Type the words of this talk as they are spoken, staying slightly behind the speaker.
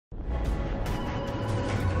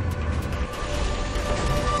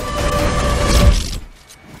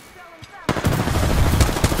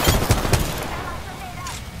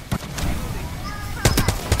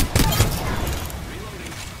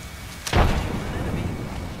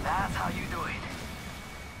how you do it.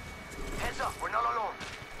 Heads up, we're not alone.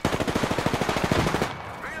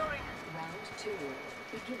 Reloading. Round 2.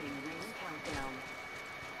 Beginning ring countdown.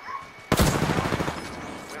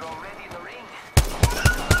 We're already in the ring.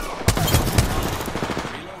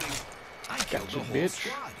 Reloading. I killed Gotcha, the whole bitch.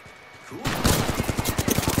 squad. Cool.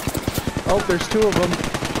 Oh, there's 2 of them.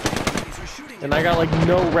 These are shooting And I got like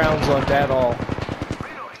no rounds left at all.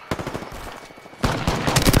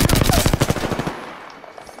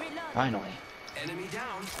 Finally. enemy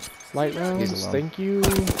down. Light rounds, He's alone. thank you.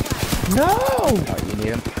 No! Oh, you need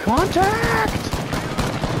him? Contact!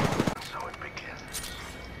 So it begins.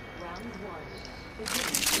 Round 1.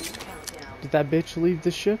 Beginning ring countdown. Did that bitch leave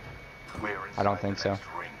the ship? We're I don't inside think the so. next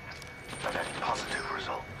ring. A net positive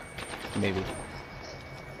result. Maybe.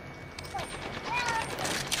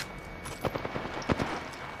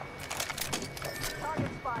 Target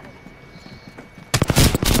spotted.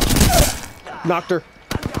 Knocked her.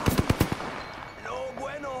 No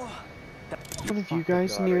bueno. One of you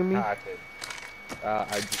guys near me? I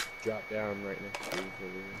just dropped down right next to you.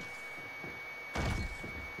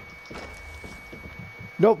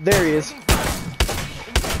 Nope, there he is.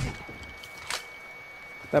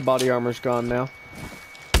 That body armor's gone now.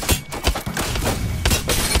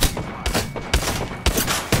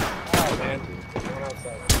 Oh man, going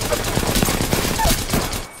outside.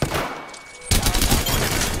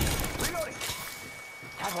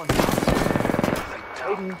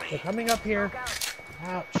 Aiden, they're coming up here.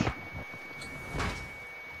 Ouch.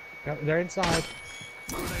 They're inside.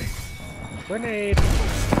 Grenade. They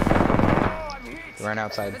ran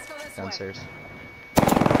outside. Downstairs.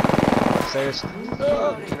 Upstairs. New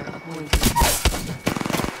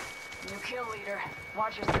kill leader.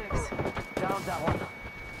 Watch your 6. Down that one.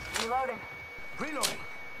 Reloading. Reloading.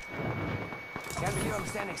 Can't believe I'm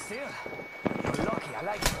standing still. You're lucky, I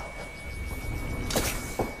like it.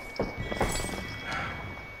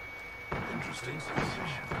 Interesting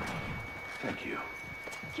sensation. Thank you.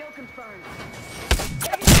 Kill confirmed.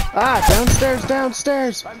 Ah, downstairs,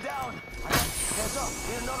 downstairs! I'm down. Heads up,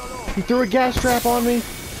 we're not alone. He threw a gas trap on me.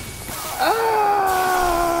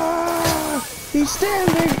 Ah! He's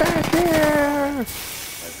standing back here!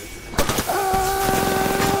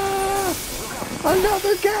 Ah!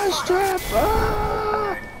 Another gas trap!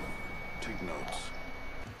 Ah! Take notes.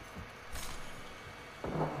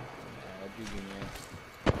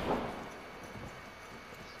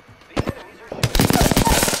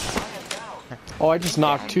 Oh, I just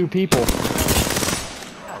knocked 2 people.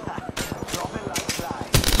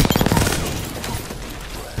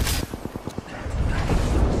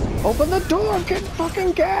 Open the door, get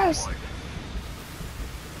fucking gas!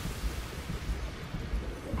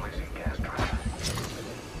 Placing gas trap.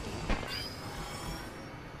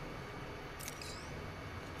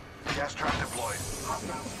 Gas trap deployed.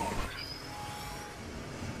 Hostiles forward.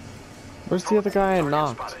 Where's the other guy I Target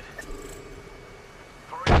knocked? spotted.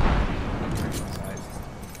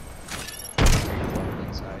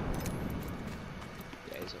 Inside.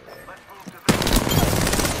 Yeah, he's over there. Let's move to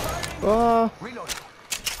the reloading.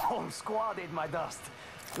 Whole squad ate my dust.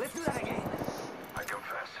 Let's do that again. I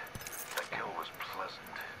confess, that kill was pleasant.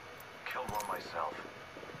 Killed one myself.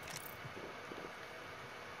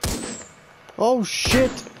 Oh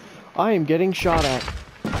shit! I am getting shot at.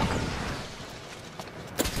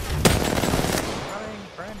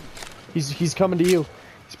 He's coming to you.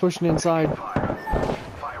 He's pushing inside. Firing.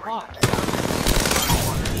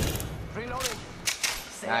 Reloading.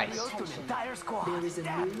 Say Nice. adios to the entire squad. There is a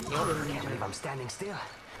Damn. new Can't believe I'm standing still.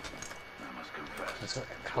 I must confess. That's what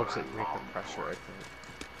helps it make the pressure, I think.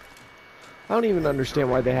 I don't even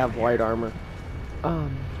understand why they have light armor.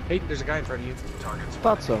 Hey, there's a guy in front of you.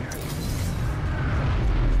 Thought so.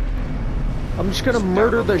 I'm just gonna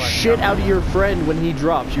murder the shit out of your friend when he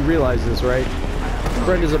drops. You realize this, right? Your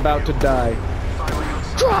friend is about to die.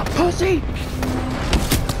 Drop, pussy!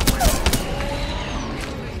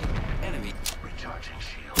 Enemy. Recharging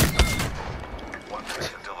shields. One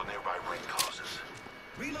race until the nearby ring closes.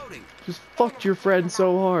 Reloading. Just fucked your friend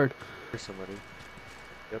so hard. There's somebody.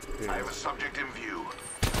 Yep, here I he have a is. subject in view.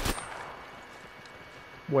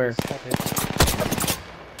 Where?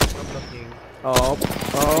 I'm looking. Oh,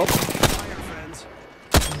 oh. Fire, friends.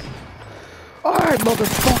 Alright,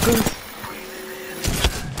 motherfucker!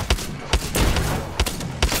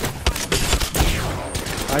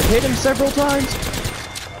 I've hit him several times.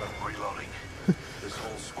 Reloading. This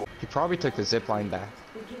whole squad. He probably took the zip line back.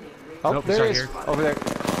 Oh, Nope, he's there right he is. here. Over there.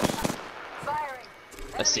 Firing.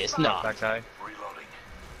 Assist, no. That guy. Reloading.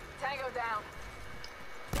 Tango down.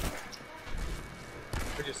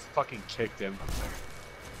 We just fucking kicked him.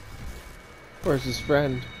 Where's his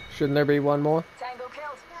friend? Shouldn't there be one more? Tango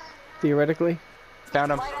killed. theoretically.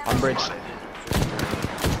 Found him on bridge.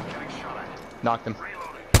 Knocked him.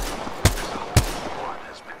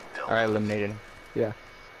 Alright, eliminated him. Yeah.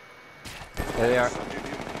 There they are.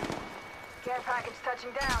 Care package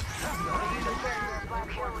touching down. Black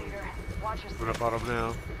kill leader. Watch your What about him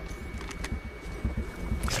now?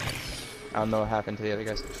 I don't know what happened to the other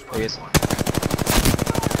guys. There he is.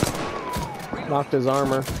 Knocked his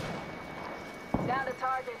armor. down to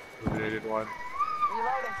target. Eliminated one.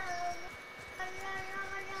 Reloading.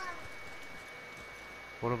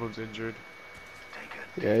 One of them's injured.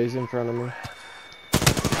 Yeah, he's in front of me.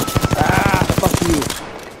 Ah, fuck you.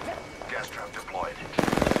 Gas trap deployed.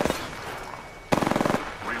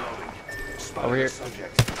 Reloading. Over here.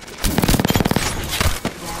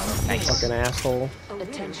 Nice. Fucking asshole.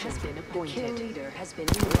 Attention has been appointed. Kill leader has been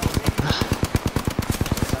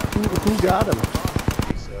Who got him?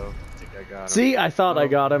 So, I think I got him. See, I thought I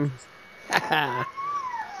got him. Is that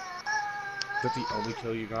the only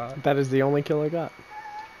kill you got? That is the only kill I got.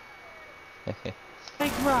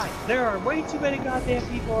 Think right. There are way too many goddamn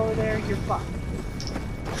people over there. You're fucked.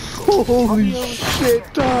 Holy shit,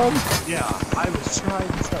 Tom. Yeah, I was trying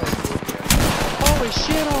to tell you. Holy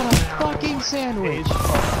shit on a fucking sandwich.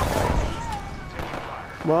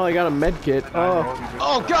 Well, I got a med kit. Oh,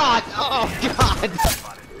 Oh god! Oh god!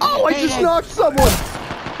 oh, I just knocked someone.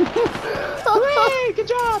 Hey, good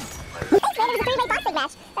job! George, eliminate this guy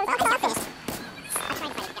right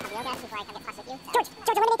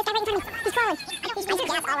in front of me. He's crawling. I threw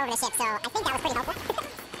gas all over the ship, so I think that was pretty helpful.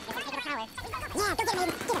 Yeah, go get him,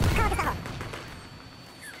 baby. Get him. Crawl up the hole.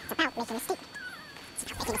 It's about making a mistake. It's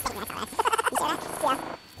about making a mistake, that's all. You saw that?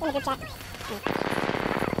 Yeah. In the group chat.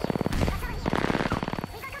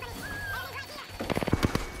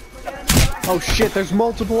 Oh shit, there's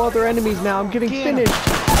multiple other enemies now. I'm getting finished.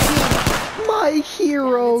 My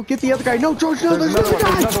hero. Get the other guy. No, George, no, there's another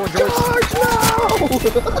guy. George, no.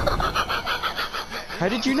 How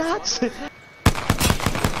did you not?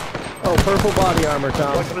 Oh, purple body armor,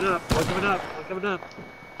 Tom. One coming up, one coming up, one coming up.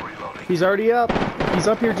 He's already up. He's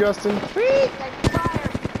up here, Justin.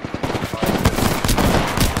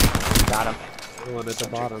 Got him. Another one at the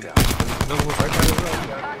bottom. Another one right by the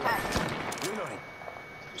road.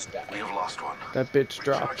 We have lost one. That bitch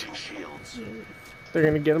dropped. Charging shields. They're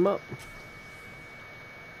gonna get him up.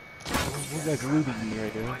 You guys looting me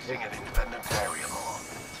right now. Placing an independent area along.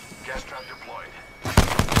 Gas trap deployed.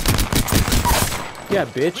 Yeah,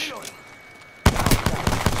 bitch.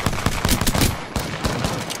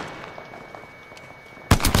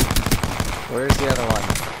 Where's the other one?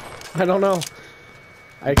 I don't know.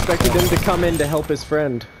 I expected him to come in to help his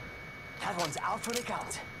friend. That one's out for the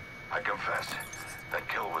count. I confess, that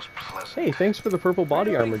kill was pleasant. Hey, thanks for the purple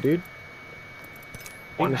body armor, dude.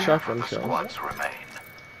 One And the half shotgun of the shell. squads remain.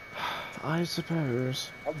 I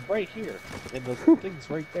suppose. I'm right here, and the thing's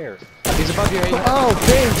right there. He's above your head. Oh,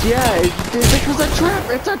 thanks, yeah. It was a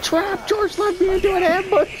trap. It's a trap. George led me into an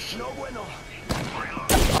ambush. No bueno.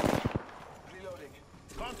 Reloading.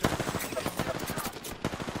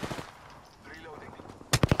 Reloading.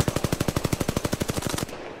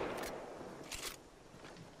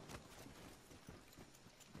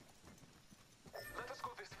 Let us go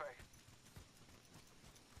this way.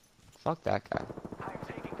 Fuck that guy. I'm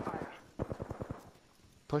taking fire.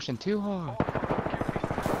 Pushing too hard.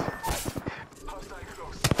 Hostile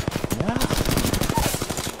close. Yeah.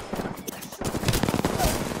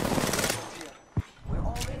 We're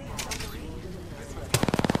already on the ring.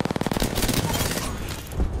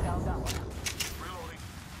 Down that one. Reloading.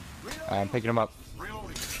 I'm picking him up.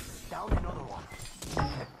 Reloading. Down another one.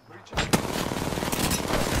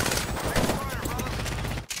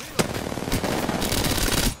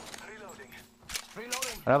 Reloading.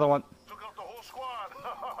 Reloading. Another one. Took out the whole squad.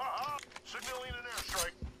 Signaling an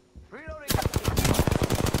airstrike. Reloading.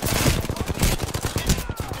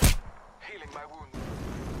 Healing my wound.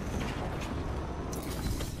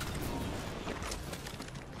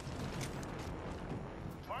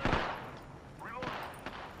 Fire. Reloading.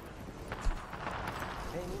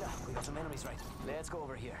 Hey, Nina, we got some enemies right. Let's go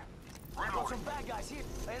over here. Got some bad guys here.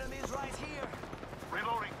 Enemies right here.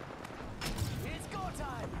 Reloading. It's go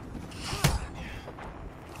time.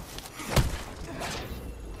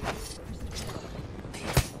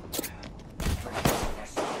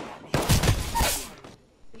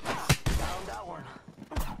 Down that one.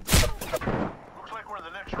 Looks like we're in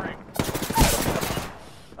the next ring.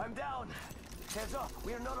 I'm down. Heads up.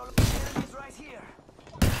 We are not alone. Enemies right here.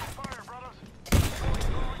 Fire, brothers.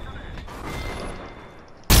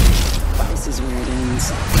 This is where it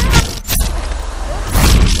ends.